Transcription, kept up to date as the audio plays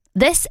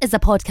This is a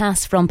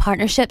podcast from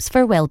Partnerships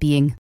for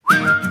Wellbeing.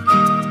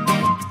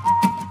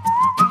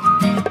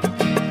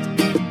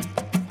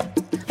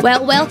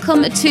 Well,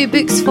 welcome to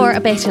Books for a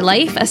Better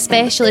Life, a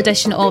special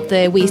edition of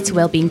the Ways to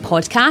Wellbeing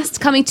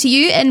podcast, coming to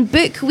you in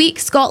Book Week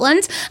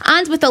Scotland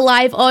and with a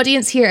live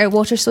audience here at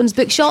Waterstones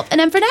bookshop in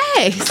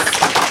Inverness.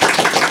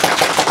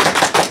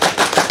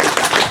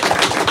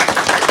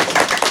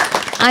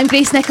 I'm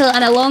Grace Nicoll,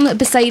 and along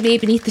beside me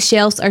beneath the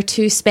shelves are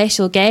two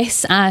special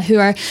guests who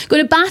are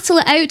going to battle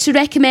it out to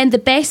recommend the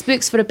best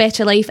books for a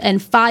better life in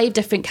 5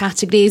 different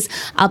categories.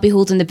 I'll be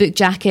holding the book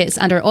jackets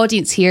and our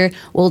audience here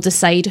will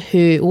decide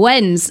who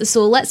wins.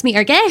 So let's meet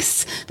our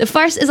guests. The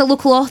first is a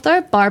local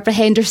author, Barbara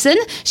Henderson.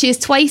 She is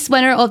twice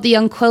winner of the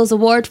Young Quills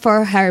Award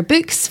for her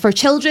books for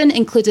children,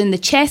 including The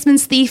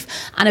Chessman's Thief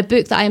and a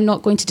book that I am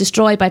not going to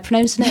destroy by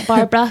pronouncing it,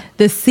 Barbara.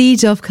 The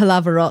Siege of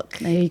Calaverock.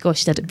 There you go,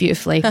 she did it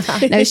beautifully.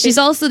 Now, she's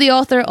also the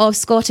author of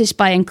Scottish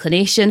by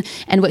Inclination,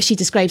 in which she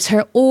describes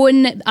her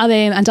own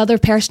and other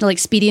personal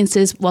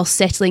experiences while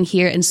settling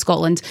here in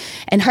Scotland,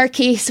 in her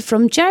case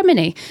from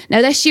Germany.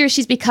 Now, this year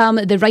she's become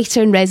the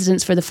writer in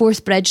residence for the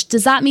Forth Bridge.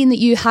 Does that mean that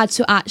you had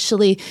to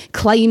actually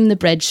climb the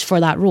bridge for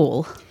that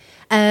role?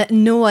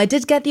 No, I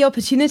did get the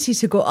opportunity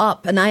to go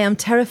up, and I am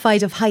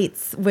terrified of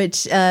heights,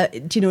 which,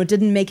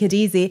 didn't make it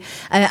easy.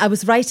 I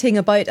was writing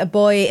about a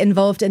boy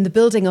involved in the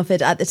building of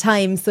it at the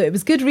time, so it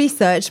was good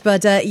research,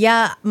 but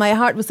my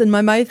heart was in my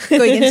mouth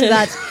going into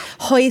that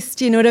hoist,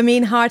 you know what I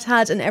mean, hard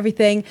hat and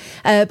everything.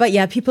 But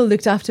yeah, people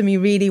looked after me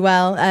really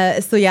well.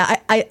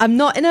 I'm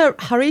not in a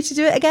hurry to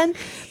do it again,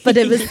 but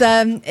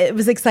it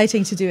was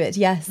exciting to do it.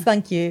 Yes,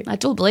 thank you. I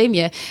don't blame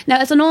you. Now,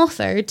 as an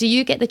author, do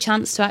you get the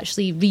chance to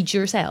actually read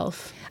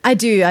yourself? I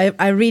do.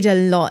 I read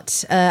a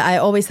lot. I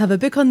always have a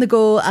book on the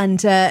go, and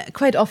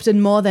quite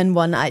often more than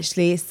one,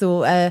 actually.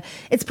 So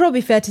it's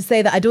probably fair to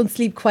say that I don't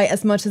sleep quite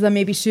as much as I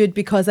maybe should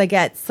because I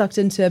get sucked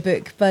into a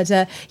book. But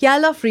I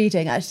love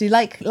reading, actually,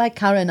 like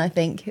Karen, I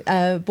think.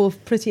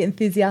 Both pretty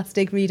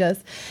enthusiastic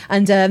readers.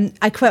 And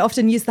I quite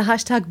often use the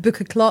hashtag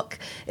 #bookoclock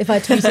if I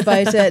tweet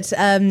about it,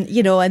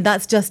 and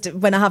that's just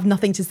when I have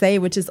nothing to say,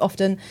 which is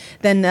often,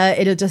 then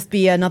it'll just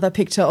be another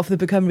picture of the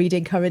book I'm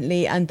reading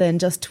currently and then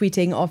just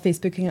tweeting or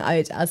Facebooking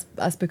it out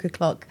as Book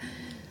O'Clock.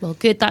 Well,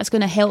 good, that's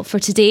going to help for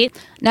today.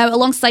 Now,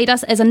 alongside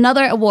us is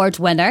another award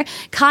winner,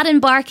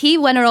 Karen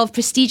Bartke, winner of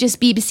prestigious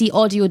BBC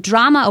Audio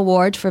Drama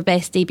Award for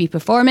Best Debut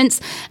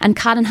Performance. And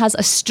Karen has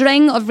a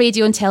string of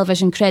radio and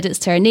television credits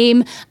to her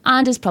name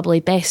and is probably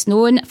best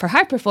known for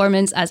her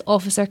performance as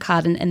Officer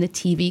Karen in the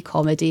TV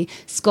comedy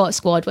Scot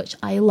Squad, which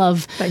I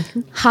love. Thank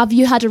you. Have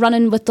you had a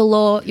run-in with the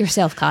law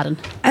yourself, Karen?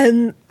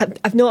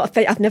 I've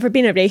never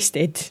been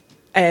arrested.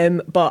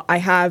 But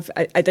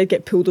I did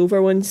get pulled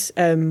over once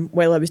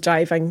while I was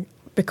driving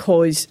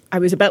because I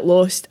was a bit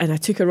lost and I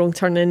took a wrong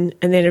turn in,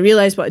 and then I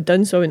realised what I'd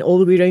done, so I went all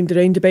the way around the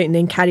roundabout and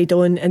then carried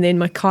on, and then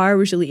my car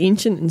was really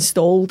ancient and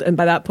stalled, and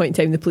by that point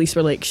in time the police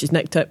were like, she's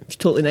nicked it, she's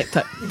totally nicked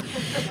it.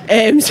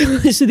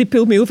 So they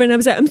pulled me over and I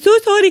was like, I'm so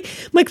sorry,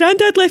 my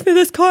granddad left me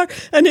this car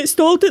and it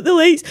stalled at the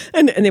lights,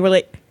 and they were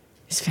like,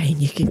 it's fine,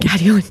 you can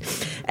carry on.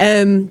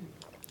 And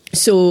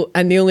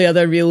the only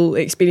other real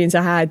experience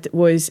I had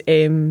was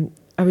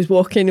I was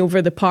walking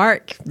over the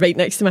park right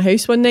next to my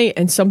house one night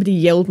and somebody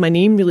yelled my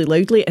name really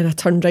loudly, and I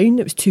turned round,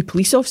 it was 2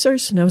 police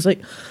officers, and I was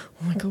like,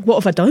 oh my God, what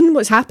have I done?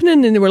 What's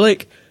happening? And they were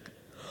like,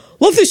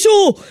 love the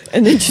show,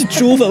 and then just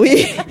drove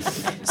away.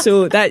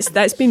 So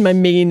that's been my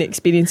main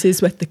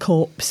experiences with the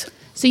cops.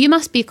 So you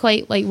must be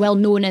quite well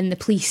known in the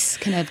police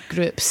kind of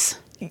groups.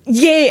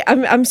 Yeah,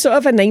 I'm sort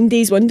of a 9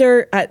 days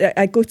wonder.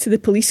 I go to the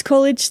police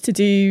college to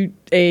do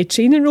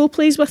training role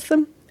plays with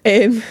them.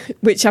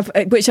 Which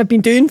I've been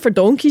doing for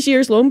donkey's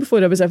years, long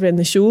before I was ever in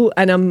the show,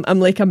 and I'm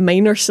like a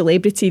minor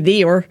celebrity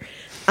there,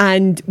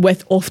 and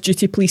with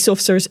off-duty police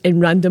officers in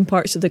random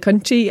parts of the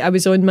country. I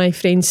was on my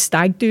friend's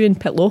stag do in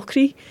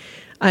Pitlochry,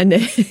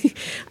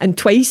 and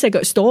twice I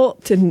got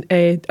stopped, and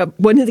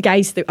one of the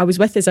guys that I was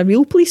with is a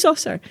real police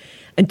officer,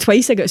 and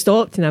twice I got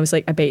stopped, and I was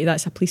like, I bet you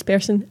that's a police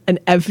person, and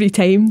every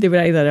time they were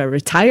either a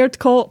retired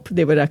cop,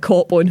 they were a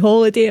cop on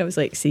holiday. I was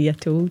like, see, I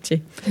told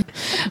you.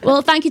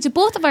 Well, thank you to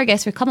both of our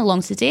guests for coming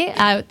along today.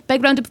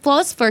 Big round of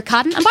applause for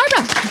Karen and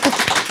Barbara.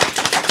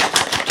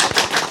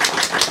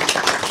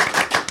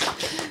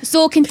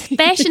 So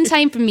confession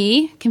time for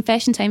me.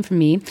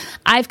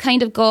 I've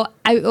kind of got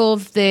out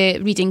of the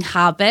reading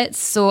habit,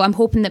 so I'm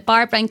hoping that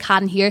Barbara and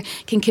Karen here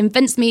can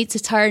convince me to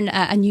turn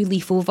a new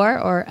leaf over,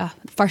 or a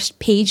first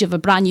page of a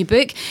brand new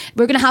book.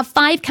 We're going to have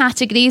 5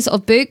 categories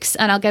of books,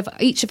 and I'll give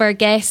each of our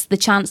guests the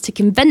chance to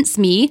convince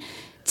me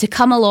to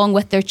come along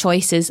with their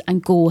choices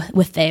and go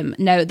with them.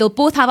 Now, they'll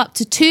both have up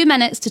to 2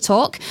 minutes to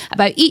talk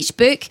about each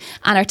book,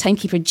 and our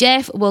timekeeper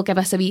Jeff will give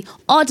us a wee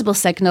audible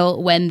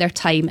signal when their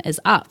time is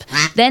up.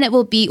 Then it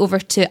will be over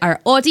to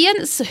our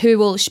audience, who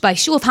will, by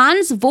show of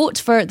hands, vote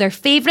for their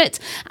favourite,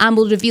 and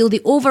will reveal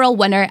the overall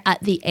winner at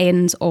the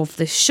end of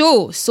the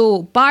show.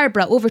 So,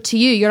 Barbara, over to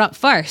you. You're up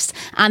first.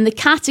 And the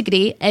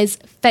category is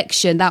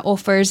fiction that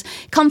offers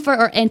comfort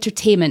or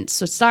entertainment.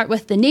 So start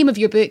with the name of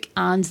your book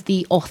and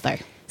the author.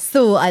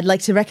 So I'd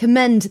like to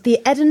recommend The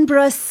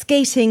Edinburgh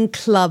Skating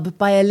Club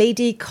by a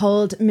lady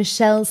called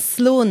Michelle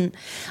Sloan.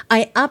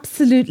 I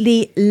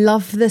absolutely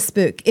love this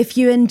book. If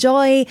you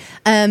enjoy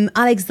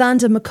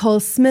Alexander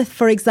McCall Smith,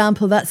 for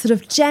example, that sort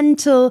of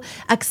gentle,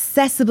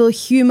 accessible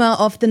humour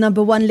of the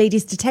number one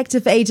ladies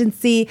detective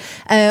agency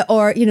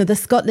or, the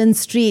Scotland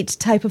Street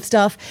type of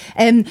stuff,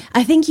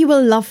 I think you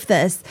will love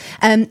this.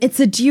 It's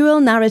a dual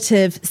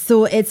narrative,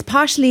 so it's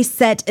partially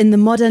set in the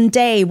modern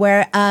day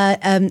where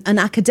an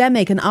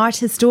academic, an art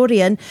historian,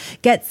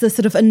 gets a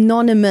sort of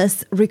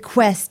anonymous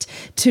request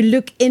to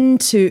look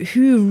into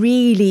who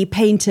really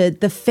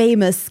painted the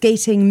famous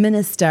skating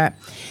minister.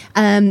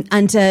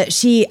 And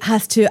she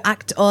has to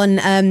act on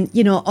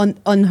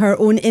her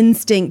own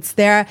instincts.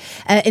 They're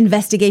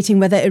investigating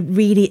whether it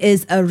really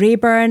is a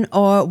Rayburn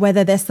or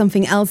whether there's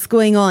something else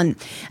going on,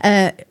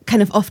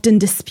 kind of often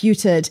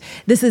disputed.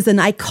 This is an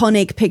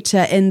iconic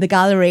picture in the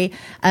gallery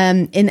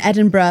in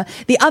Edinburgh.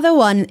 The other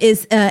one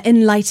is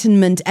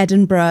Enlightenment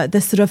Edinburgh,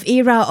 the sort of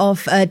era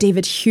of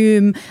David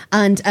Hume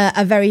and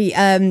a very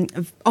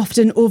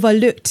often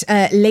overlooked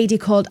lady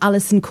called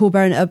Alison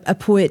Coburn, a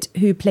poet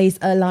who plays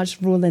a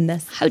large role in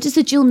this. How does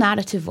the dual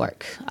narrative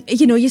work?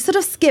 You sort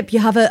of skip. You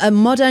have a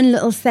modern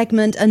little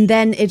segment and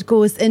then it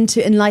goes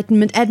into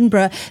Enlightenment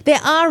Edinburgh. They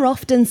are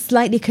often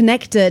slightly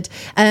connected,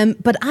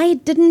 but I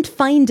didn't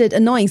find it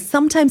annoying.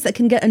 Sometimes I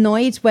can get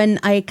annoyed when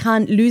I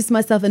can't lose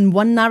myself in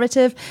one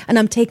narrative and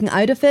I'm taken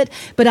out of it,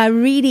 but I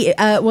really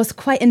was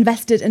quite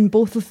invested in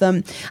both of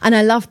them. And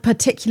I love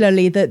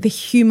particularly the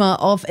humour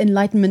of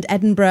Enlightenment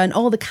Edinburgh and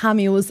all the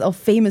cameos of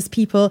famous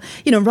people,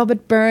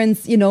 Robert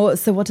Burns,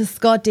 Sir Walter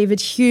Scott, David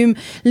Hume.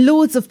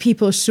 Loads of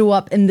people show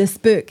up in this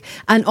book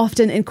and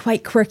often in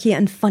quite quirky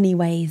and funny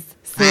ways.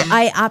 So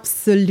I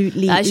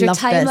absolutely love this.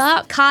 That's your time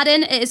up.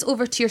 Karen, it is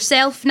over to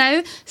yourself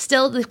now.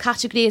 Still, the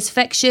category is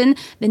fiction.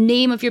 The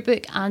name of your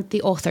book and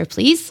the author,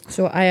 please.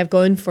 So I have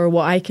gone for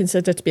what I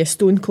consider to be a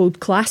stone cold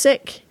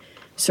classic,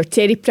 Sir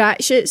Terry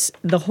Pratchett's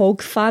The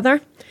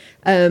Hogfather.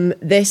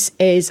 This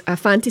is a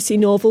fantasy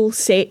novel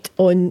set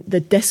on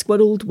the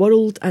Discworld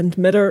world and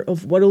Mirror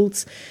of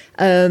Worlds.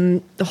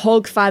 The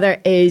Hogfather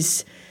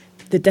is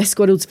the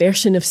Discworld's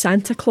version of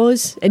Santa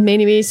Claus in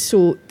many ways.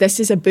 So this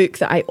is a book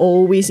that I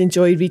always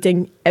enjoy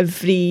reading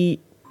every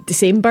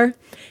December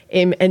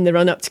in the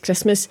run-up to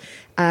Christmas.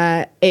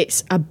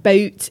 It's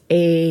about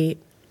a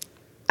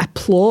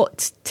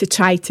plot to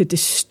try to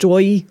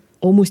destroy,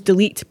 almost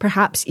delete,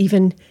 perhaps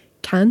even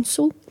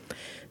cancel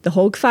the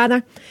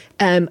Hogfather.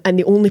 And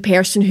the only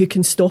person who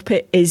can stop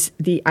it is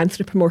the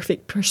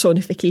anthropomorphic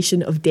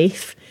personification of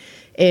death,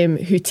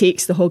 who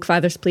takes the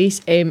Hogfather's place.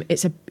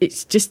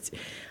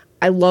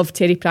 I love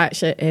Terry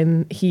Pratchett.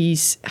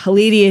 He's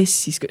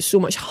hilarious. He's got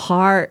so much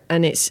heart,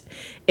 and it's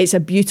a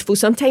beautiful.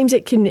 Sometimes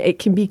it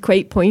can be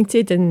quite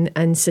pointed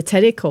and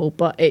satirical,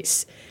 but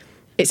it's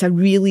a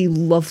really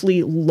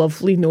lovely,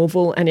 lovely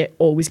novel, and it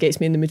always gets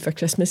me in the mood for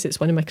Christmas. It's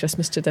one of my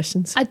Christmas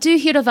traditions. I do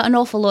hear of it an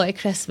awful lot at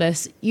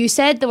Christmas. You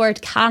said the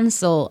word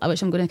cancel,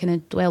 which I'm going to kind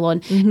of dwell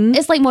on. Mm-hmm.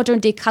 It's like modern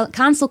day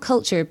cancel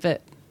culture,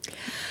 but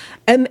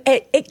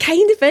it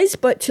kind of is,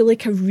 but to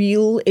like a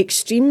real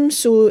extreme.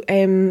 So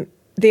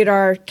there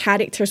are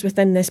characters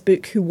within this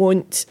book who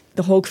want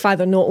the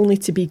Hogfather not only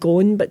to be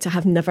gone, but to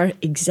have never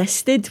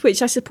existed,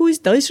 which I suppose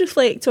does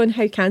reflect on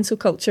how cancel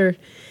culture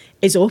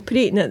is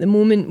operating at the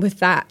moment, with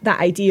that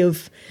idea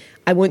of,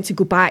 I want to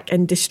go back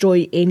and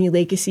destroy any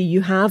legacy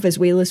you have as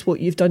well as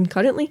what you've done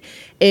currently.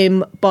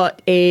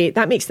 But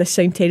that makes this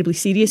sound terribly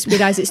serious,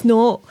 whereas it's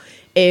not.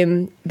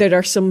 There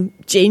are some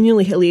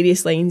genuinely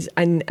hilarious lines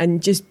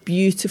and just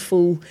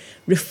beautiful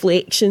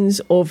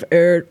reflections of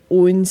our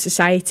own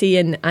society,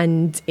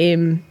 and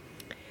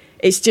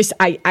it's just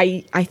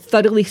I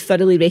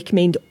thoroughly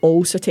recommend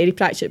all Sir Terry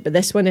Pratchett, but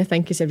this one I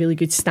think is a really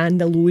good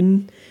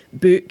standalone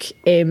book.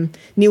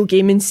 Neil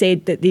Gaiman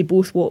said that they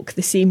both walk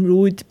the same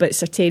road, but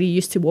Sir Terry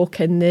used to walk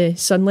in the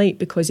sunlight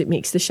because it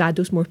makes the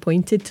shadows more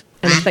pointed,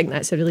 and I think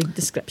that's a really good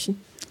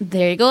description.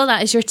 There you go.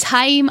 That is your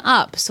time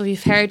up. So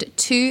you've heard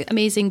two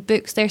amazing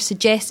books there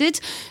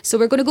suggested. So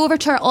we're going to go over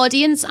to our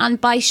audience,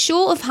 and by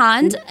show of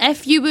hand,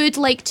 if you would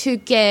like to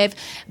give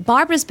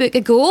Barbara's book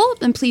a go,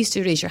 then please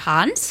do raise your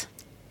hand.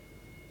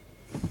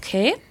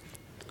 Okay.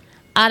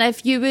 And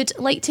if you would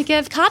like to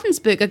give Karen's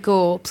book a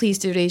go, please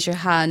do raise your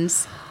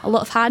hands. A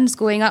lot of hands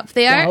going up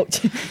there.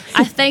 Ouch.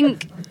 I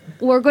think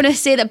we're going to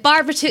say that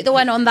Barbara took the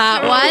win on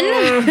that one.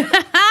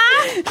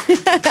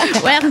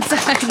 Well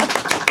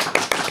done.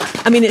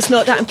 I mean, it's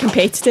not that I'm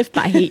competitive,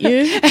 but I hate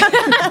you.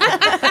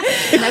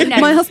 No.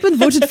 My husband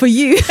voted for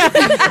you.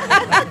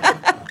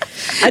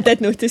 I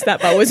did notice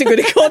that, but I wasn't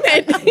going to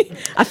comment.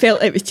 I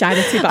felt it was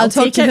charity, but I'll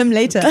talk to him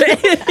later.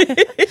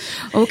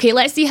 Okay,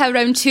 let's see how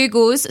round two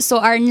goes. So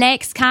our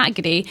next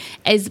category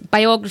is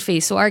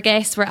biography. So our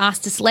guests were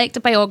asked to select a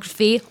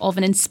biography of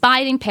an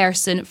inspiring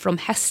person from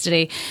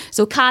history.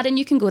 So Karen,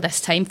 you can go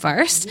this time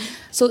first.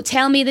 So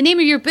tell me the name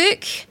of your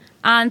book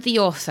and the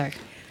author.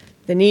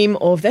 The name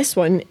of this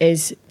one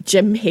is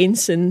Jim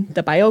Henson,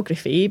 the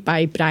Biography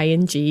by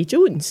Brian J.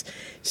 Jones.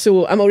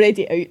 So I'm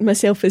already out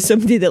myself as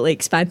somebody that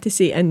likes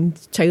fantasy and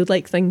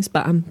childlike things,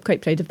 but I'm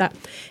quite proud of that.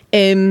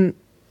 Jim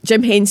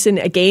Henson,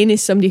 again,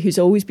 is somebody who's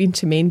always been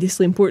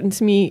tremendously important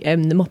to me. The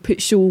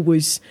Muppet Show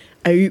was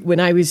out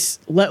when I was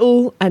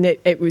little, and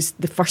it was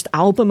the first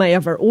album I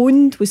ever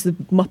owned, was the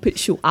Muppet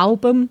Show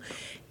album.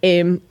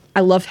 I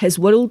love his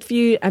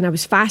worldview, and I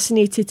was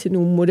fascinated to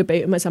know more about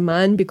him as a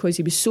man because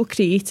he was so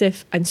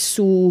creative and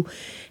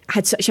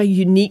had such a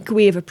unique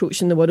way of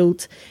approaching the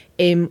world.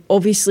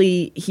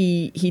 Obviously,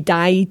 he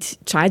died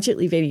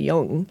tragically very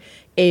young,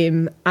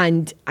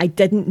 and I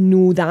didn't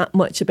know that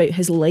much about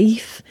his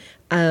life.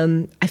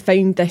 I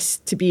found this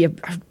to be a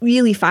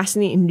really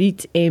fascinating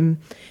read.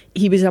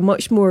 He was a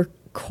much more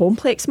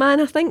complex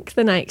man, I think,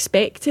 than I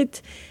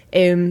expected.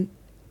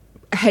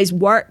 His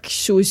work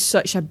shows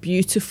such a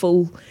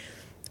beautiful,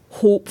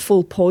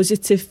 hopeful,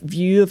 positive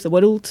view of the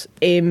world,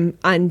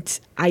 and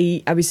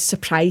I was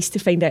surprised to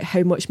find out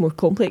how much more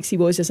complex he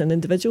was as an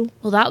individual.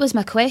 Well, that was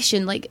my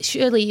question. Like,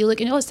 surely you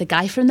look, it's the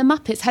guy from the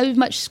Muppets. How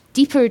much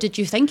deeper did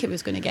you think it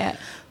was going to get?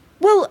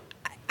 Well,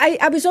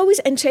 I was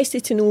always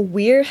interested to know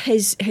where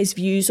his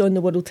views on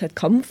the world had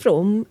come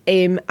from,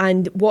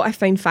 and what I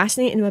found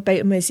fascinating about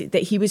him is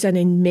that he was an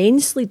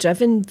immensely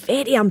driven,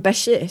 very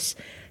ambitious,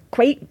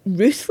 quite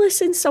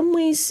ruthless in some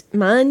ways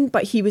man,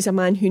 but he was a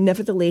man who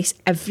nevertheless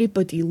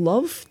everybody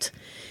loved.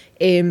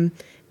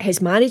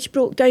 His marriage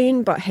broke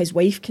down, but his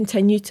wife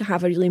continued to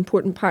have a really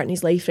important part in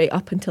his life right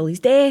up until his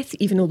death,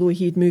 even although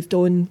he had moved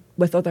on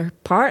with other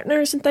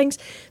partners and things.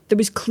 There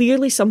was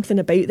clearly something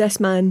about this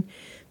man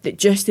that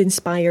just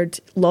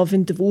inspired love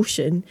and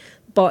devotion,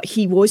 but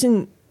he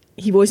wasn't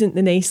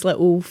the nice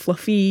little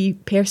fluffy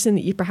person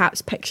that you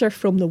perhaps picture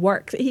from the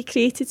work that he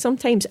created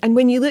sometimes. And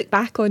when you look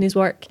back on his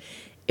work,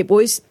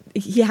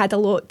 he had a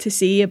lot to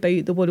say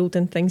about the world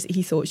and things that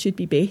he thought should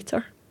be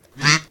better.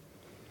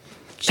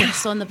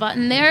 Just on the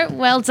button there.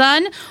 Well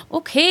done.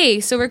 Okay,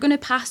 so we're going to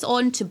pass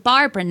on to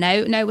Barbara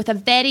now with a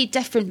very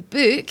different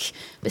book,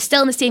 but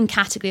still in the same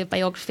category of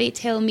biography.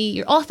 Tell me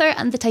your author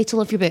and the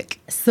title of your book.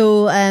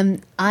 So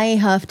I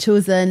have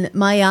chosen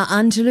Maya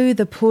Angelou,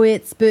 the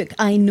poet's book,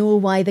 I Know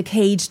Why the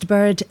Caged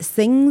Bird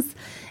Sings.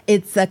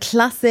 It's a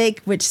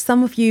classic, which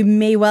some of you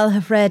may well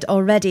have read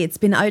already. It's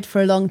been out for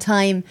a long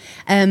time.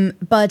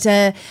 But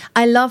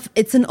I love,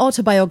 it's an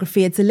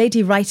autobiography. It's a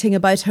lady writing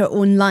about her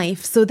own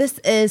life. So this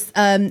is,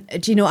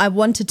 I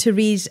wanted to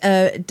read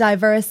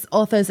diverse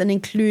authors and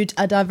include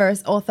a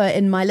diverse author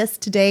in my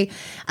list today.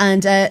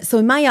 And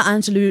so Maya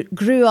Angelou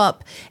grew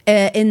up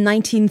in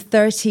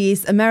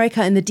 1930s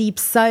America in the Deep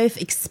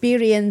South,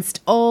 experienced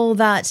all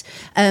that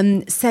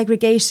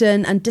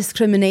segregation and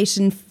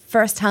discrimination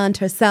firsthand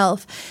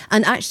herself,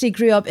 and actually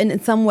grew up in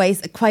some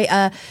ways quite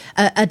a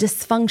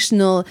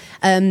dysfunctional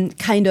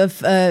kind of,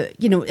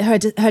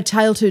 her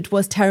childhood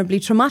was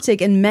terribly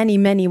traumatic in many,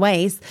 many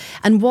ways.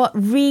 And what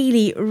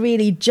really,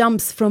 really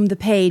jumps from the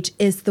page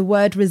is the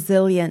word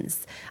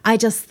resilience. I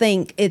just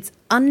think it's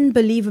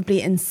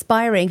unbelievably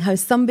inspiring how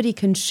somebody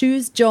can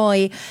choose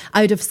joy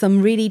out of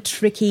some really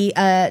tricky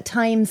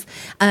times.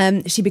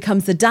 She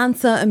becomes a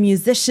dancer, a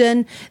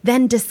musician,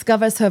 then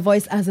discovers her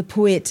voice as a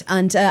poet.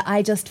 And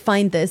I just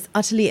find this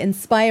utterly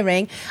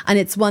inspiring. And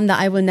it's one that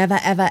I will never,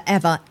 ever,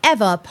 ever,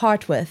 ever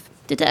part with.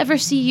 Did it ever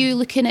see you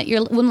looking at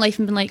your own life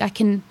and being like, I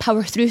can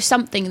power through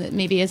something that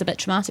maybe is a bit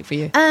traumatic for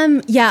you?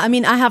 Yeah, I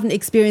mean, I haven't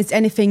experienced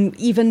anything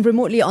even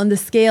remotely on the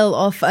scale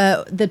of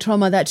the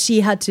trauma that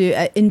she had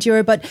to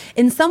endure. But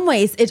in some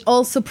ways, it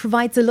also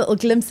provides a little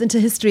glimpse into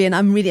history. And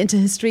I'm really into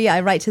history.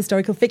 I write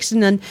historical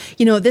fiction. And,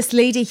 this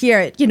lady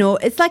here,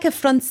 it's like a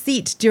front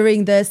seat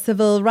during the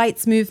civil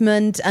rights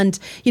movement and,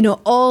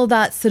 all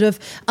that sort of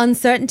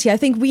uncertainty. I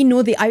think we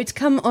know the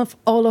outcome of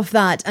all of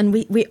that. And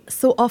we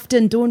so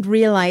often don't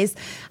realise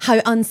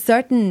how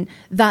uncertain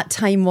that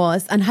time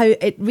was and how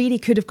it really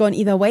could have gone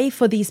either way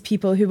for these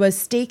people who were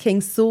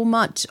staking so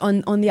much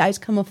on the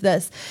outcome of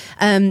this,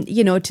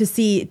 to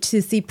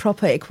see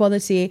proper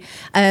equality.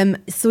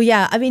 So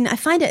yeah, I mean, I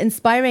find it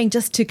inspiring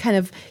just to kind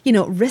of,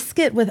 risk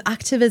it with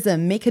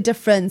activism, make a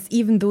difference,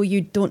 even though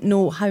you don't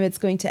know how it's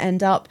going to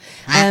end up.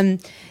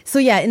 So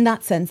yeah, in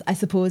that sense, I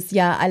suppose,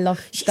 yeah, I love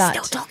that. She's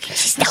still talking.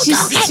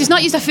 She's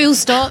not used a full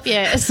stop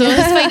yet, so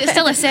it's fine. It's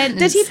still a sentence.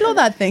 Did he blow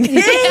that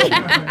thing?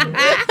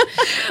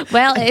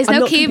 Well, it is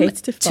now came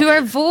to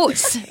our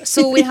votes.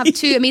 So we have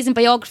two amazing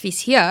biographies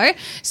here.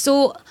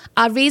 So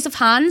a raise of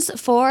hands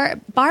for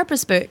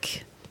Barbara's book.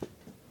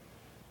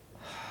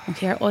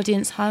 Okay, our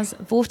audience has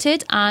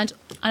voted. And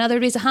another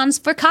raise of hands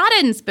for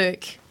Karen's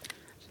book.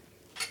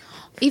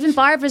 Even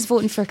Barbara's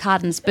voting for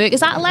Karen's book. Is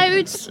that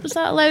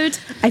allowed?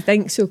 I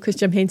think so, because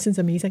Jim Henson's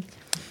amazing.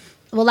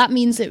 Well, that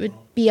means it would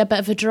be a bit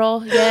of a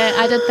draw. Yeah,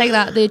 I did think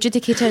that. The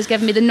adjudicator has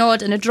given me the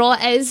nod, and a draw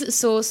is.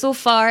 So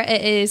far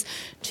it is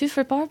 2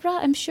 for Barbara,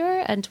 I'm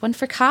sure, and 1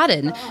 for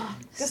Karen.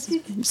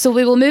 So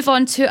we will move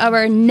on to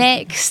our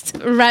next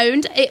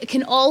round. It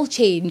can all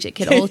change.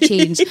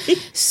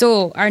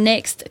 So our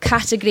next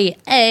category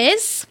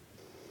is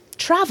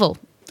travel.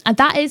 And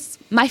that is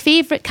my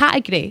favourite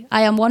category.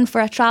 I am one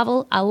for a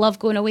travel. I love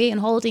going away on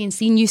holiday and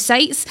seeing new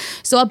sights.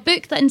 So a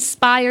book that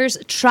inspires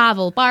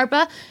travel.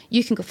 Barbara,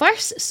 you can go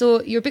first.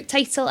 So your book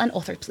title and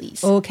author,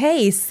 please.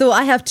 Okay, so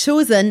I have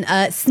chosen,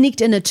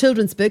 sneaked in a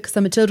children's book, because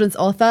I'm a children's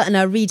author and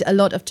I read a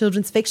lot of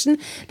children's fiction.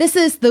 This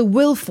is The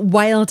Wolf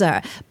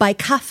Wilder by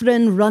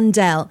Catherine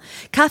Rundell.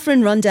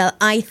 Catherine Rundell,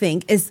 I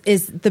think, is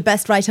the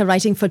best writer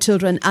writing for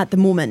children at the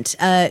moment.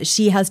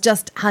 She has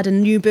just had a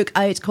new book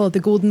out called The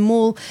Golden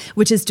Mole,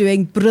 which is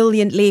doing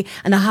brilliantly,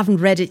 and I haven't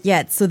read it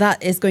yet, so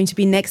that is going to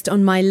be next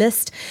on my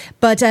list.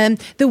 But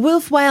The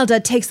Wolf Wilder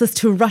takes us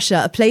to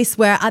Russia, a place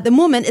where at the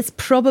moment it's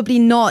probably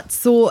not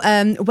so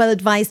well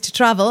advised to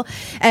travel.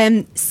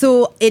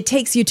 So it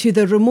takes you to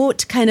the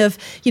remote kind of,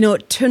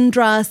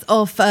 tundras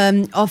of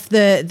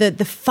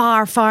the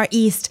far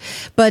east,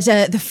 but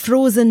the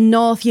frozen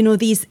north,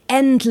 these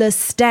endless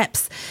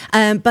steppes,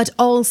 but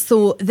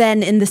also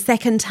then in the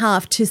second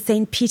half to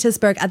St.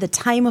 Petersburg at the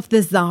time of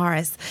the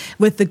Tsars,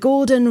 with the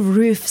golden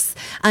roofs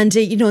and,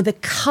 the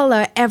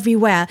colour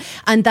everywhere,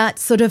 and that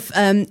sort of,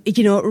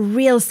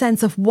 real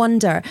sense of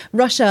wonder.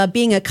 Russia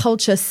being a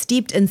culture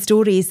steeped in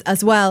stories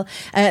as well.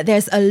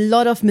 There's a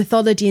lot of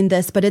mythology in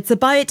this, but it's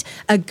about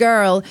a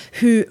girl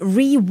who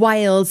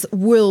rewilds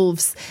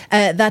wolves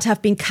that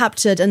have been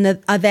captured and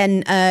that are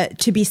then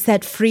to be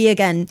set free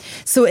again.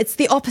 So it's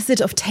the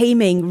opposite of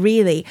taming,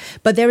 really,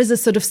 but there is a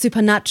sort of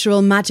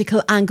supernatural,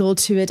 magical angle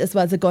to it as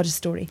well as a goddess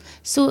story.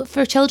 So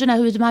for children, I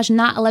would imagine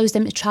that allows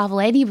them to travel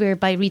anywhere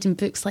by reading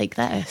books like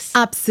this.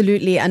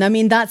 Absolutely. And I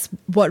mean, that's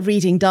what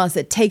reading does.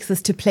 It takes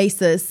us to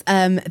places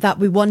that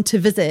we want to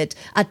visit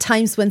at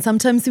times when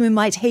sometimes we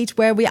might hate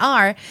where we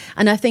are.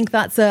 And I think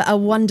that's a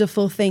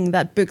wonderful thing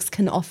that books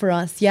can offer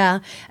us. Yeah.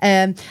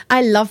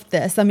 I loved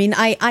this. I mean,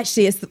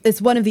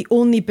 it's one of the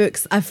only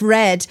books I've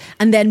read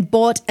and then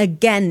bought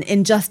again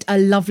in just a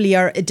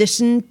lovelier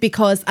edition,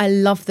 because I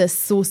love this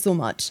so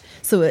much.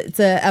 So it's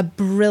a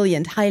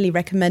brilliant, highly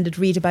recommended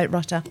read about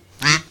Russia.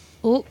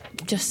 Oh,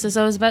 just as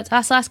I was about to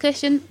ask the last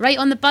question, right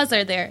on the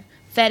buzzer there.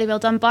 Very well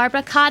done,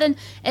 Barbara. Karen,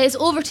 it is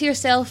over to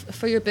yourself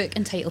for your book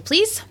and title,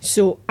 please.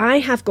 So I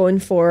have gone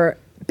for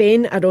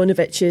Ben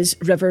Aronovich's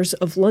Rivers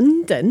of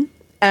London.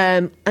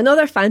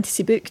 Another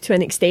fantasy book to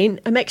an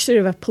extent, a mixture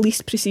of a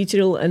police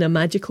procedural and a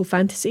magical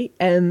fantasy.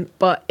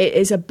 But it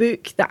is a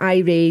book that I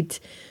read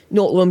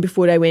not long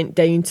before I went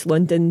down to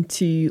London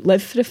to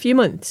live for a few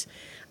months.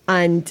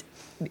 And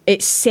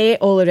it's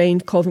set all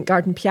around Covent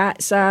Garden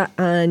Piazza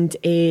and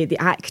the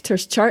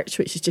Actors' Church,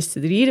 which is just to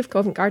the rear of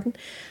Covent Garden.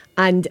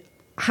 And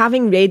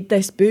having read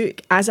this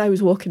book, as I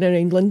was walking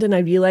around London, I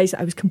realised that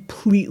I was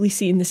completely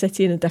seeing the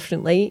city in a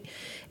different light.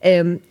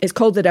 It's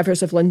called The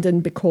Rivers of London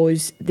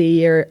because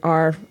there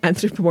are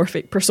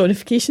anthropomorphic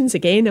personifications,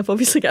 again, I've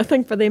obviously got a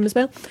thing for them as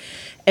well,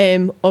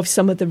 of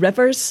some of the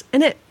rivers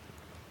in it.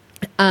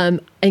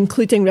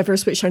 Including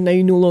rivers which are now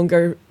no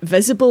longer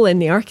visible in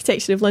the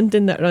architecture of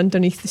London that are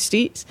underneath the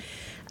streets.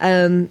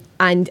 And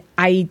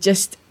I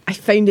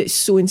found it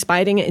so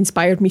inspiring. It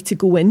inspired me to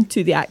go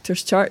into the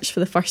Actors' Church for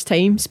the first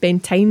time,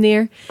 spend time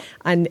there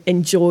and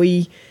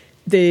enjoy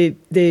the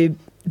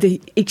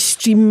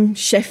extreme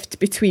shift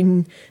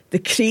between the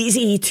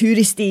crazy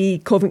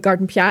touristy Covent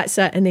Garden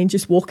Piazza and then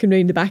just walking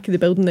around the back of the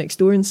building next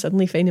door and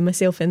suddenly finding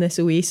myself in this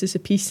oasis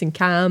of peace and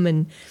calm.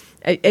 And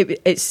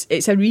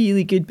it's a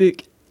really good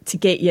book to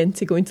get you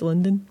into going to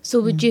London.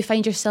 So would you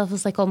find yourself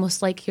as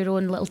almost like your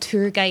own little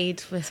tour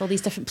guide with all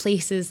these different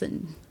places?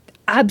 And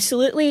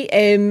absolutely.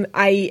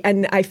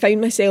 I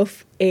found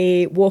myself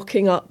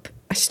walking up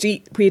a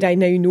street where I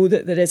now know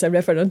that there is a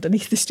river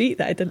underneath the street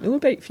that I didn't know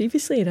about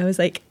previously, and I was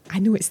like, I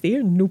know it's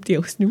there and nobody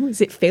else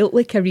knows. It felt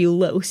like a real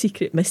little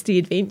secret mystery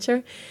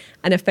adventure,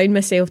 and I found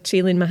myself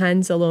trailing my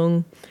hands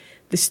along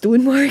the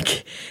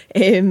stonework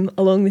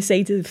along the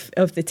side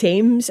of the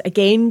Thames,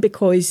 again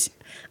because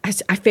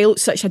I felt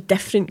such a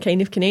different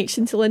kind of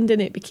connection to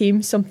London. It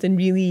became something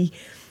really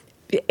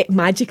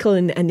magical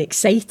and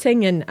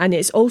exciting, and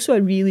it's also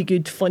a really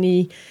good,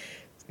 funny,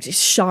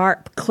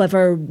 sharp,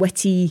 clever,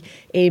 witty,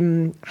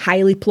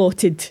 highly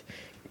plotted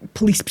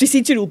police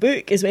procedural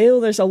book as well.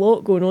 There's a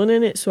lot going on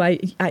in it, so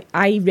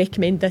I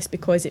recommend this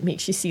because it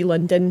makes you see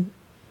London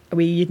a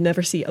way you'd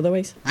never see it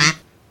otherwise.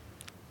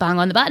 Bang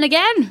on the button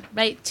again.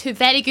 Right, two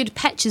very good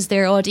pitches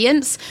there,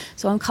 audience.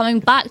 So I'm coming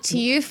back to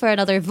you for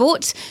another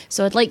vote.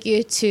 So I'd like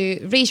you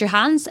to raise your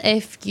hands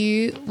if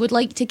you would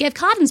like to give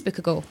Karen's book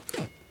a go.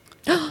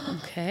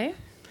 Okay.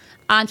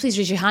 And please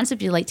raise your hands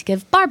if you'd like to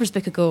give Barbara's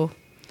book a go.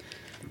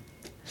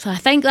 So I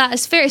think that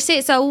is fair to say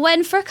it's a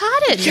win for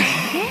Karen.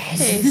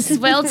 Yes.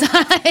 Well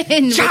done.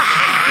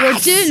 Yes. We're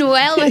doing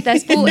well with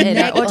this voting.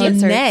 Neck Our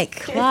audience on are neck.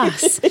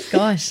 class.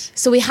 Gosh.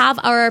 So we have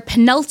our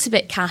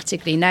penultimate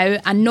category now,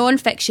 a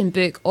non-fiction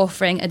book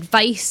offering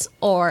advice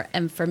or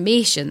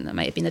information. That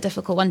might have been a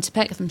difficult one to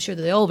pick, as I'm sure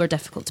they all were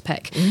difficult to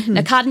pick. Mm-hmm.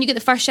 Now, Karen, you get the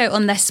first shout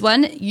on this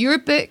one. Your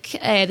book,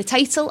 the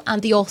title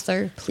and the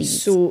author,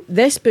 please. So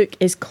this book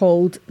is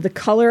called The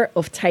Colour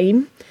of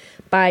Time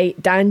by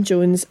Dan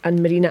Jones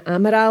and Marina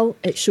Amaral.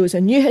 It shows a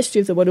new history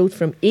of the world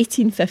from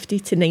 1850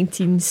 to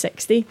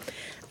 1960.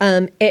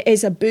 It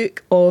is a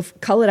book of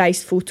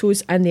colourised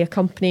photos and the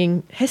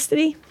accompanying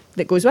history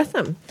that goes with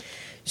them.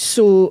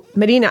 So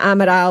Marina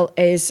Amaral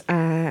is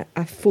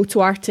a photo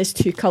artist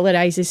who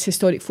colourizes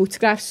historic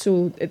photographs.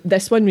 So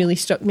this one really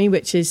struck me,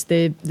 which is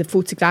the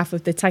photograph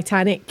of the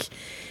Titanic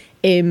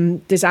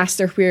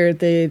disaster, where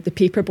the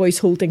paper boy's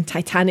holding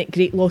Titanic,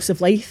 great loss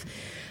of life.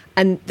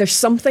 And there's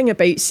something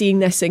about seeing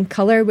this in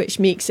colour which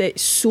makes it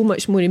so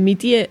much more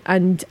immediate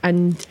and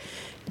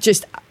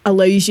just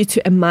allows you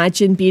to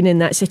imagine being in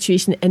that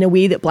situation in a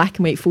way that black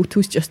and white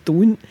photos just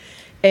don't.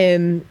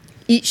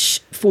 Each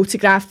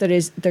photograph,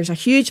 there's a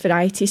huge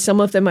variety. Some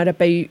of them are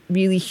about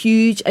really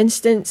huge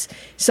incidents.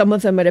 Some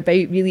of them are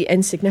about really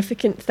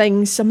insignificant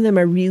things. Some of them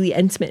are really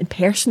intimate and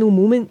personal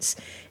moments.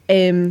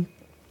 And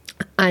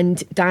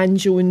Dan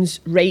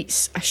Jones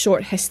writes a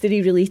short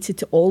history related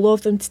to all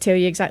of them to tell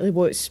you exactly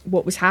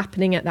what was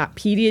happening at that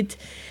period.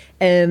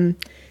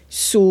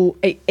 So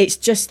it's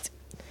just...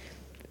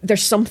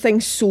 There's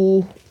something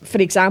so, for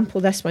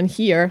example, this one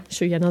here, I'll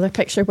show you another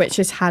picture, which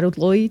is Harold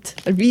Lloyd,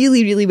 a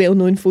really, really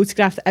well-known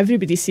photograph that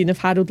everybody's seen of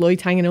Harold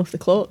Lloyd hanging off the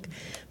clock.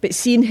 But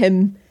seeing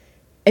him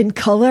in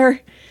colour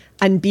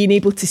and being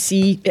able to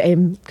see,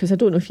 because I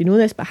don't know if you know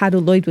this, but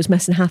Harold Lloyd was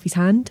missing half his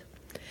hand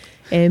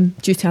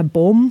due to a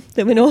bomb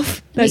that went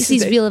off. Makes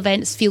these real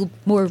events feel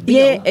more real.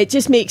 Yeah, it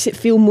just makes it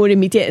feel more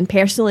immediate and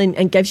personal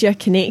and gives you a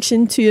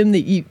connection to him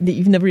that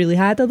you've never really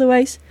had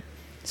otherwise.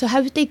 So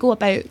how would they go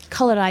about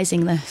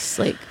colourising this?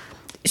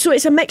 So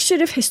it's a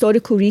mixture of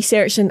historical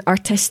research and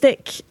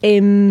artistic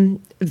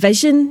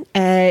vision.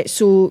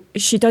 So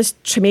she does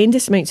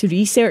tremendous amounts of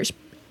research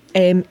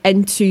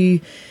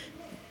into,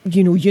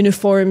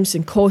 uniforms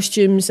and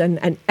costumes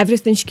and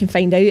everything she can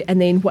find out,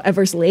 and then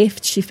whatever's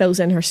left she fills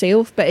in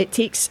herself. But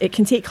it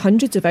can take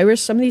hundreds of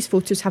hours. Some of these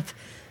photos have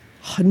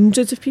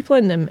hundreds of people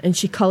in them, and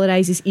she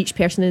colorises each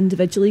person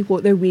individually,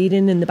 what they're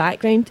wearing in the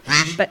background.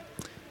 But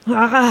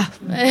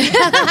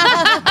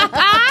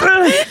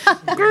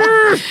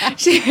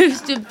she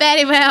did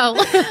very well.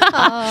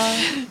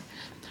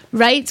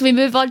 Right, we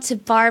move on to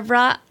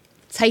Barbara.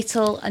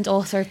 Title and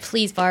author,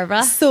 please,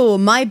 Barbara. So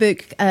my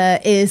book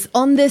is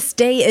On This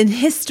Day in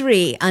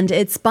History, and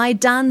it's by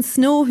Dan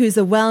Snow, who's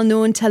a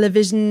well-known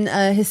television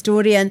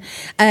historian.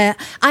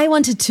 I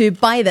wanted to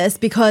buy this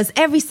because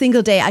every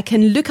single day I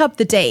can look up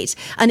the date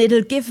and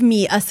it'll give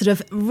me a sort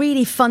of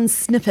really fun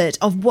snippet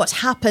of what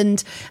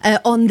happened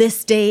on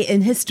this day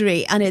in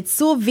history, and it's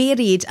so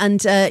varied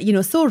and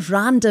so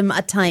random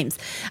at times.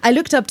 I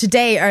looked up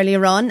today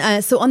earlier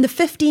on, so on the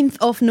 15th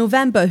of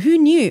November, who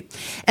knew?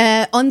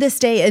 On this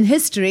day in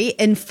history,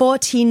 in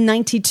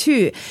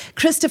 1492,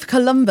 Christopher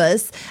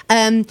Columbus,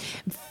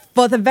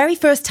 for the very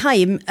first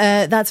time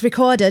that's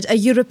recorded, a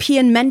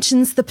European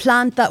mentions the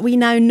plant that we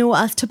now know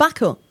as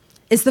tobacco.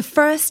 It's the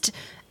first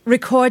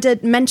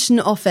recorded mention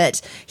of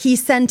it. He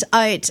sent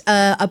out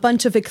a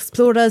bunch of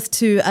explorers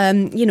to,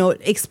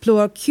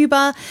 explore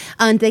Cuba,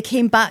 and they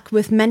came back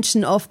with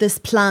mention of this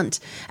plant.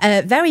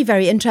 Very,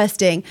 very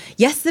interesting.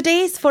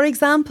 Yesterday's, for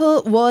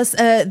example, was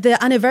the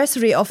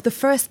anniversary of the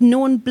first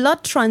known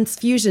blood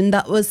transfusion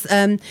that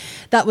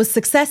was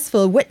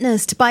successful,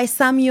 witnessed by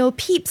Samuel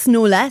Pepys,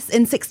 no less,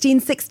 in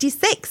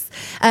 1666.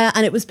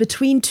 And it was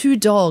between two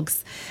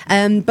dogs.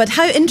 But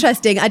how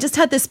interesting. I just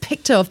had this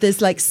picture of this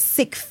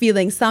sick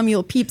feeling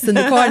Samuel Pepys in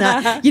the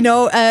corner,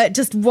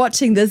 just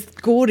watching this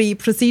gory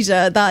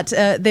procedure that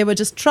they were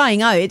just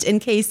trying out in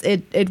case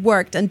it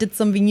worked and did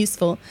something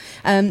useful.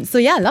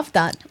 I love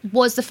that.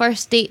 Was the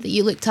first date that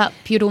you looked up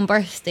your own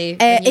birthday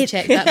when you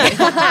checked that?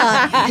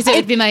 Because it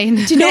would be mine.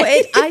 Do you know,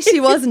 it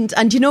actually wasn't.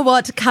 And you know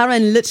what?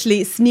 Karen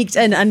literally sneaked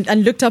in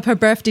and looked up her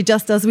birthday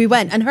just as we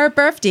went. And her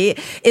birthday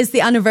is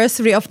the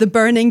anniversary of the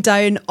burning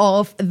down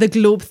of the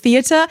Globe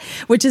Theatre,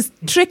 which is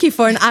tricky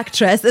for an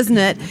actress, isn't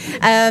it?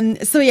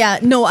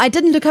 I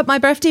didn't look up my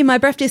birthday. My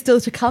birthday is still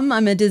to come.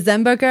 I'm a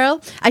December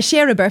girl. I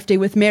share a birthday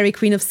with Mary,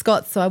 Queen of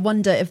Scots, so I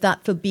wonder if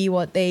that will be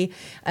what they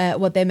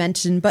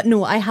mention. But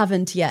no, I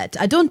haven't yet.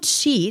 I don't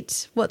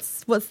cheat.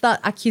 What's that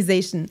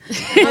accusation?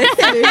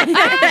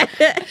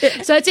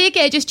 So I take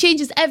it just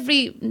changes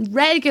every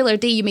regular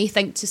day you may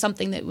think to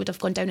something that would have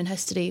gone down in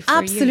history for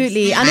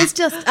Absolutely. years. And it's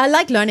just, I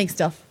like learning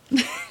stuff.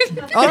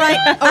 All right.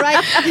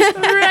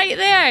 Right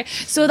there.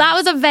 So that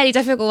was a very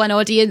difficult one,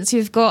 audience.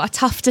 You've got a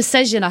tough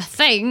decision, I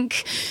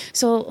think.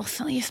 So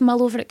I'll let you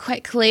mull over it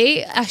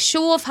quickly. A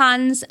show of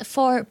hands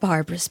for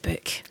Barbara's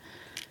book.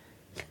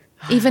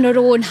 Even her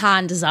own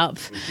hand is up.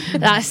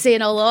 That's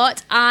saying a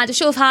lot. And a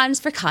show of hands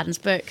for Karen's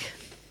book.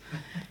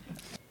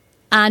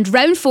 And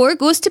round 4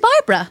 goes to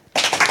Barbara.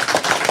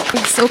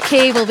 It's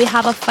okay, well, we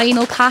have a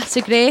final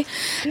category.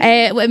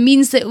 It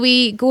means that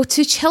we go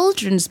to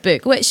children's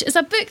book, which is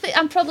a book that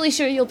I'm probably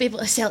sure you'll be able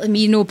to sell to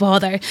me, no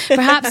bother.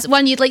 Perhaps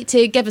one you'd like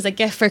to give as a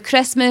gift for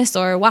Christmas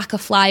or whack a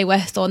fly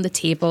with on the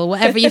table,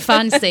 whatever you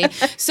fancy.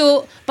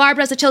 So,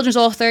 Barbara, as a children's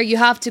author, you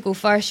have to go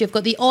first. You've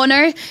got the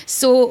honour,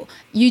 so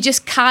you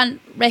just can't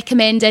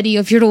recommend any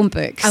of your own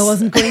books. I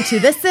wasn't going to.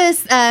 This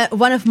is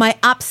one of my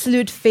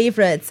absolute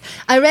favourites.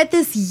 I read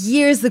this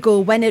years ago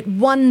when it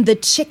won the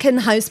Chicken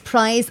House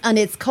Prize, and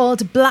it's called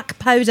called Black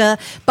Powder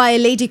by a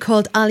lady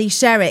called Ali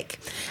Sherrick.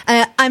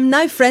 I'm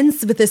now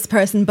friends with this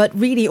person, but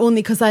really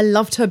only because I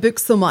loved her book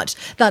so much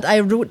that I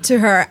wrote to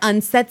her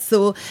and said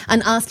so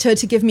and asked her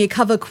to give me a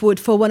cover quote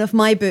for one of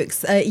my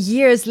books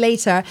years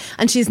later,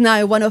 and she's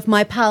now one of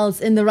my pals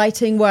in the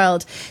writing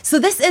world. So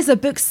this is a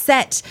book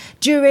set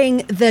during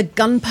the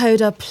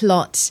Gunpowder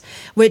Plot,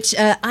 which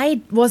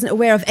I wasn't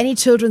aware of any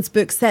children's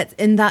book set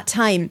in that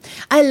time.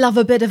 I love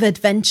a bit of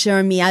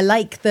adventure, me. I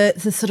like the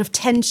sort of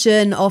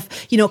tension of,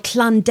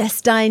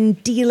 clandestine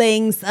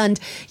dealings and,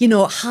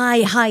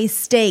 high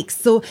stakes.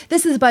 So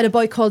this is about a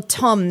boy called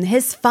Tom.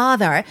 His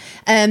father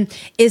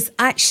is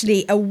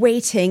actually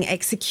awaiting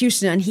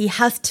execution, and he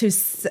has to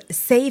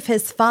save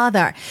his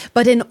father.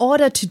 But in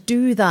order to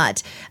do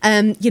that,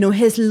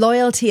 his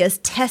loyalty is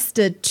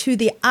tested to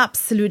the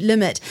absolute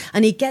limit,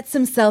 and he gets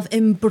himself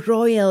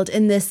embroiled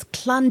in this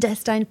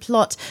clandestine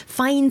plot,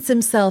 finds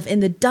himself in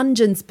the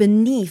dungeons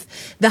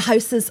beneath the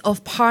Houses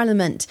of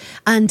Parliament,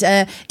 and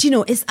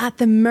is at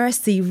the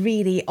mercy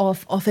really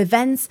of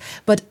events,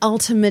 but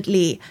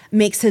ultimately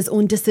makes his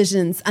own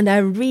decisions. And I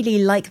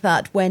really like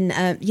that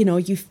when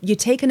you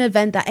take an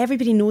event that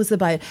everybody knows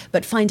about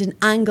but find an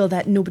angle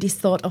that nobody's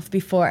thought of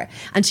before,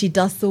 and she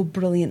does so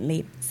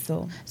brilliantly.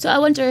 So I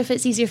wonder if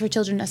it's easier for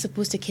children, I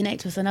suppose, to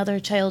connect with another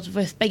child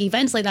with big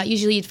events like that.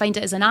 Usually you'd find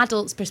it as an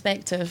adult's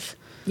perspective.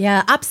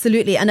 Yeah,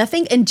 absolutely. And I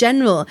think in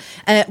general,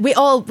 we're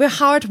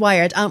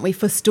hardwired, aren't we,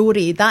 for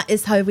story. That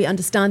is how we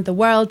understand the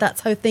world.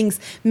 That's how things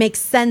make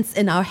sense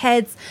in our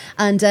heads.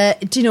 And,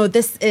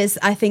 this is,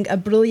 I think, a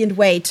brilliant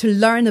way to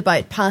learn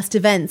about past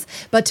events,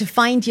 but to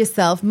find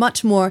yourself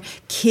much more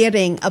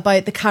caring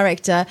about the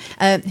character,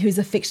 who's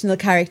a fictional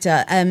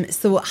character.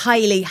 So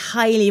highly,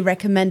 highly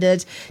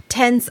recommended.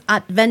 Tense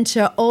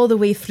adventure all the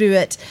way through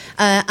it.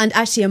 And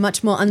actually a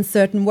much more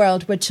uncertain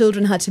world where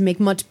children had to make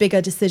much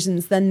bigger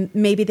decisions than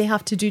maybe they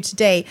have to do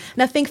today.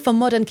 And I think for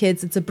modern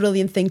kids, it's a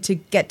brilliant thing to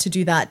get to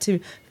do that,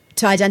 to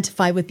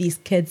identify with these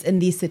kids in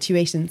these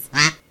situations.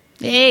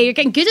 Hey, you're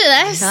getting good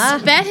at this.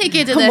 Very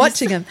good at this. I'm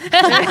watching him.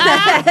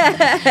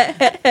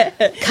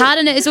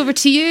 Karen, it is over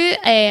to you.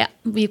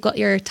 We've got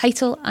your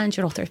title and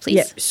your author, please.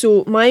 Yeah,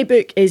 so my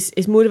book is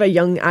more of a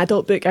young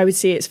adult book. I would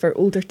say it's for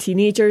older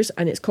teenagers,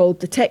 and it's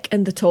called The Tick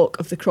and the Talk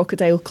of the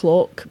Crocodile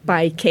Clock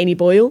by Kenny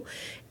Boyle.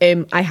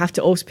 I have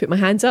to also put my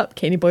hands up.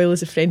 Kenny Boyle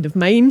is a friend of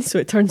mine, so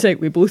it turns out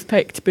we both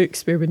picked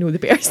books where we know the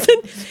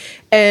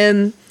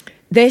person.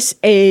 This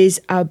is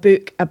a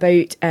book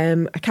about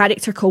a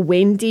character called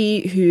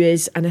Wendy, who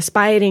is an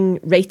aspiring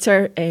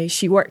writer.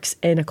 She works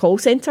in a call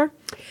centre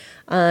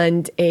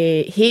and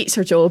hates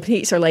her job,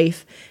 hates her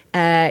life,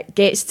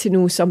 gets to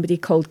know somebody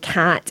called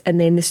Kat,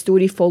 and then the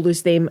story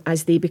follows them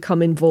as they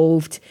become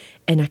involved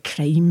in a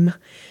crime.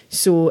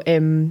 So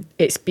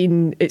it's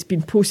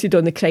been posted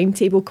on the crime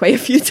table quite a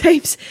few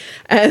times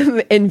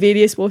in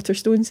various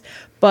Waterstones.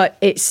 But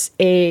it's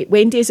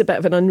Wendy is a bit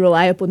of an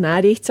unreliable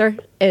narrator.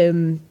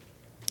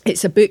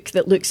 It's a book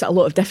that looks at a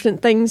lot of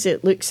different things.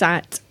 It looks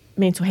at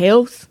mental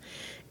health.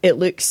 It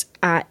looks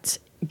at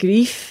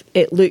grief.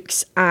 It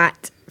looks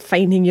at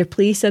finding your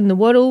place in the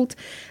world.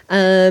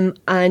 But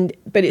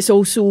it's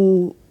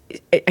also,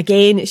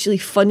 again, it's really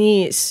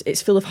funny.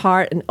 It's full of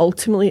heart, and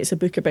ultimately it's a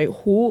book about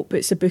hope.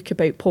 It's a book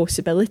about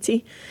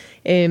possibility.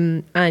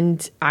 And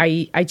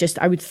I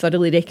would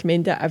thoroughly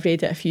recommend it. I've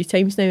read it a few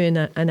times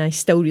now, and I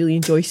still really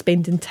enjoy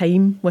spending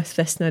time with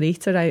this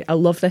narrator. I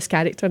love this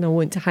character, and I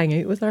want to hang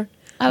out with her.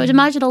 I would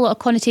imagine a lot of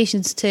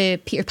connotations to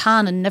Peter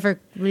Pan and never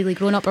really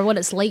grown up, or what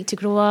it's like to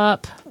grow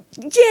up.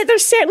 Yeah,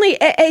 there's certainly,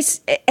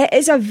 it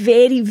is a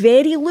very,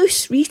 very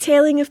loose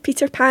retelling of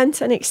Peter Pan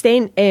to an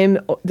extent.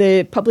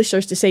 The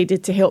publishers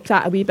decided to help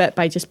that a wee bit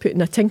by just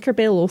putting a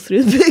Tinkerbell all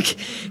through the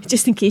book,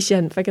 just in case you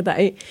hadn't figured that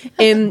out.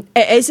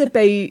 It is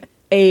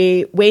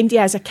about Wendy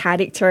as a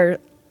character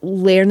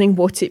learning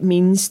what it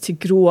means to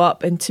grow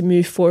up and to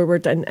move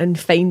forward and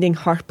finding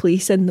her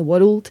place in the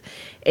world.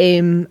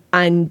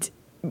 And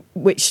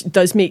which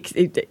does make,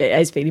 it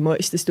is very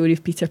much the story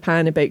of Peter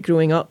Pan about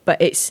growing up,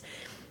 but it's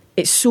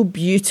so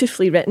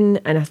beautifully written,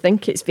 and I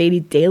think it's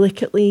very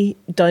delicately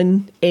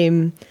done,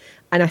 and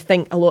I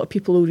think a lot of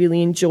people will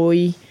really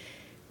enjoy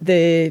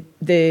the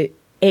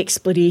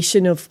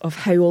exploration of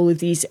how all of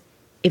these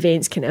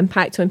events can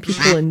impact on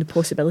people and the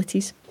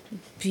possibilities.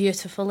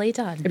 Beautifully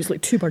done. It was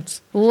like 2 words.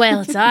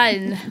 Well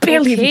done.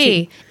 Barely.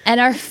 Okay. In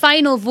our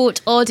final vote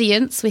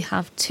audience, we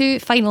have 2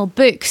 final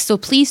books. So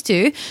please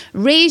do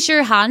raise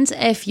your hand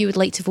if you would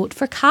like to vote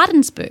for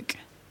Karen's book.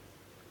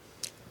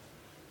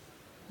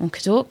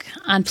 Okie doke.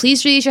 And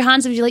please raise your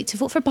hands if you'd like to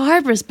vote for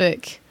Barbara's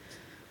book.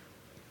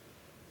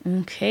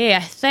 Okay,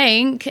 I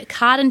think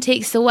Karen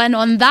takes the win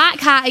on that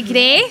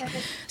category.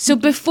 So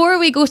before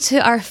we go to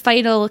our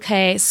final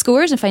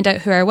scores and find out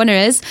who our winner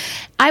is,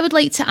 I would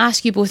like to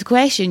ask you both a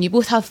question. You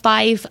both have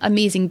 5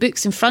 amazing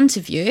books in front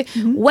of you.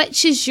 Mm-hmm.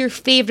 Which is your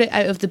favourite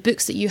out of the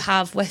books that you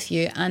have with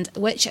you, and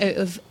which out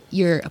of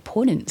your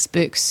opponent's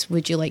books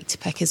would you like to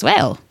pick as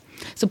well?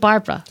 So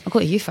Barbara, I'll go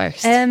to you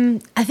first.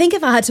 I think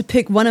if I had to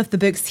pick one of the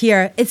books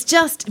here, it's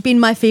just been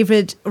my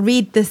favourite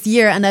read this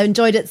year, and I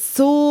enjoyed it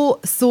so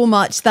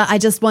much that I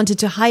just wanted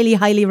to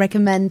highly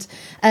recommend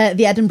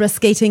the Edinburgh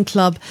Skating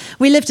Club.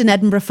 We lived in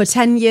Edinburgh for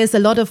 10 years. A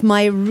lot of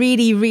my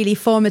really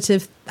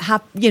formative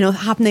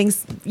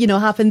happenings,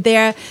 happened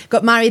there.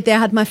 Got married there,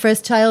 had my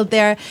first child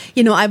there.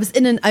 I was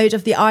in and out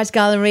of the art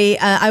gallery.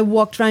 I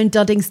walked around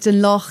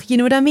Duddingston Loch. You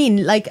know what I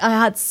mean? Like, I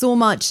had so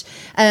much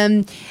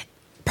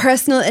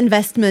personal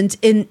investment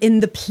in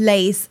the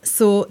place,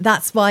 so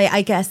that's why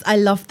I guess I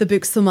love the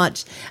book so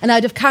much. And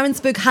out of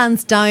Karen's book,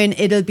 hands down,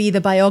 it'll be the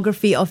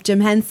biography of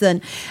Jim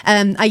Henson.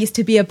 I used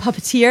to be a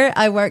puppeteer.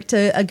 I worked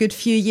a good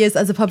few years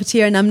as a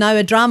puppeteer, and I'm now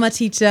a drama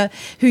teacher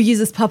who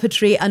uses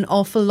puppetry an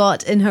awful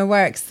lot in her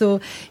work. So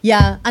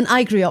yeah, and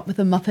I grew up with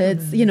the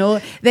Muppets.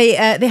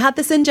 They had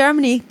this in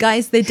Germany,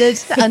 guys. They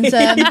did, and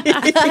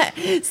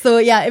so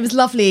yeah, it was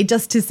lovely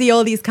just to see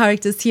all these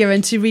characters here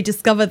and to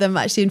rediscover them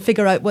actually and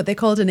figure out what they're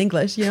called in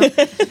English. So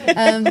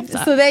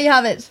there you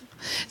have it.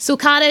 So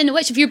Karen,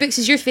 which of your books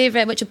is your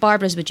favourite? Which of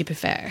Barbara's would you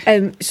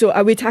prefer? So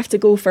I would have to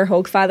go for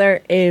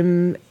Hogfather.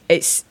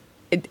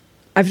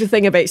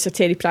 Everything about Sir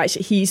Terry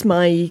Pratchett, he's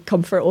my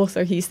comfort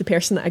author. He's the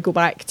person that I go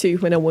back to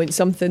when I want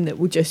something that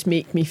will just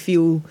make me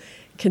feel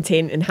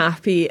content and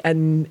happy,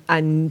 and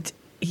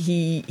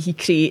he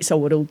creates a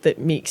world that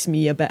makes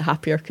me a bit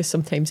happier, because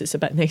sometimes it's a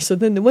bit nicer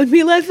than the one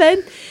we live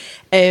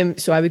in.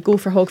 So I would go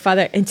for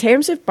Hogfather. In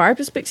terms of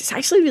Barbara's books, it's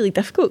actually really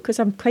difficult because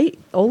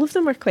all of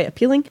them are quite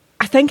appealing.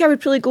 I think I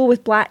would probably go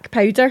with Black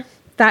Powder.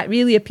 That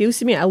really appeals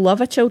to me. I love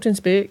a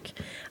children's book,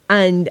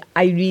 and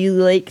I really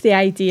like the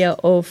idea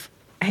of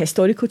a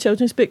historical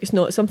children's book. It's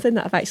not something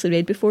that I've actually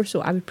read before,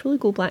 so I would probably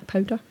go Black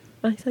Powder,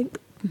 I think.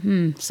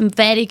 Mm-hmm. Some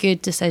very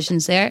good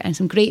decisions there, and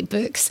some great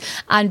books,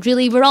 and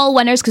really we're all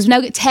winners because we've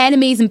now got 10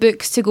 amazing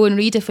books to go and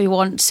read if we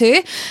want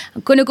to.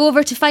 I'm going to go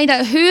over to find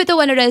out who the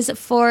winner is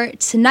for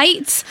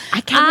tonight. I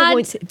kind of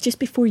want to, just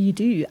before you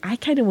do, I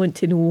kind of want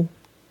to know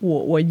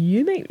what one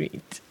you might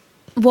read.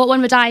 What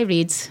one would I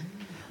read?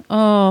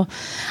 Oh,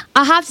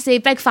 I have to say,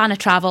 big fan of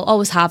travel,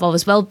 always have,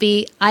 always will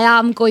be. I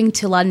am going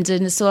to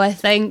London, so I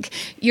think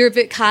your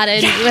book,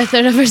 Karen, with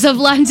the Rivers of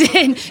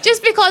London,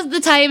 just because of the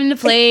time and the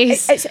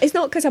place. It's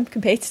not because I'm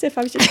competitive,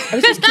 I was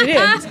just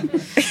curious.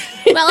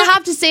 Well, I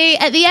have to say,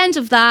 at the end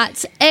of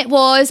that, it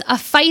was a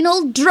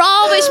final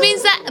draw, which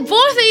means that both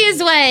of you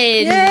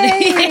win.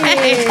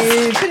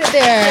 Yay! Put it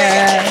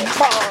there.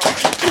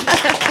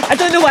 I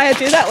don't know why I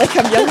do that like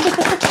I'm young.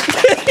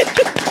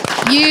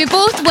 You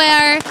both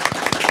were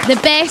the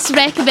best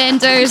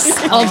recommenders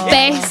of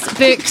best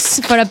books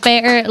for a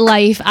better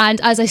life,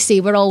 and as I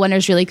say, we're all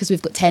winners really because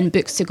we've got 10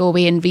 books to go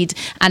away and read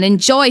and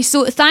enjoy.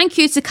 So thank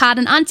you to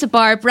Karen and to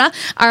Barbara,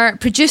 our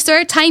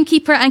producer,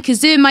 timekeeper and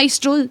kazoo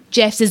maestro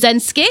Jeff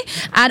Zazinski,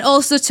 and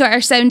also to our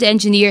sound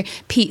engineer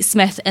Pete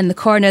Smith in the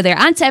corner there,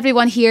 and to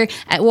everyone here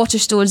at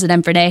Waterstones in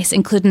Inverness,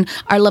 including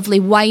our lovely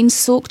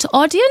wine-soaked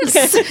audience.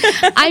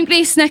 I'm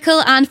Grace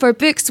Nicoll, and for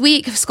Books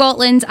Week of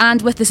Scotland,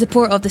 and with the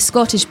support of the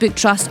Scottish Book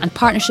Trust and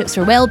Partnerships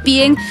for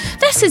Wellbeing,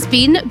 this has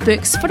been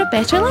Books for a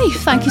Better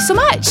Life. Thank you so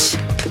much.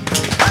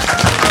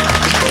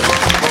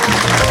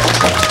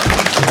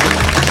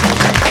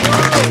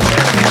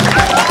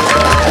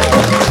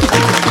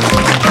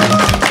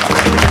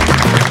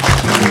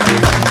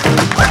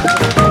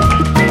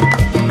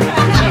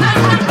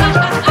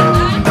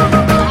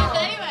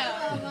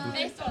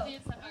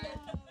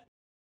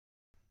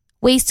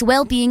 Ways to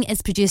Wellbeing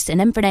is produced in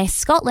Inverness,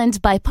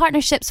 Scotland by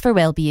Partnerships for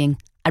Wellbeing,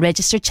 a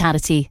registered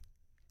charity.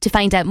 To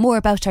find out more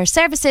about our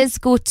services,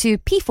 go to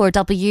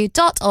p4w.org.uk.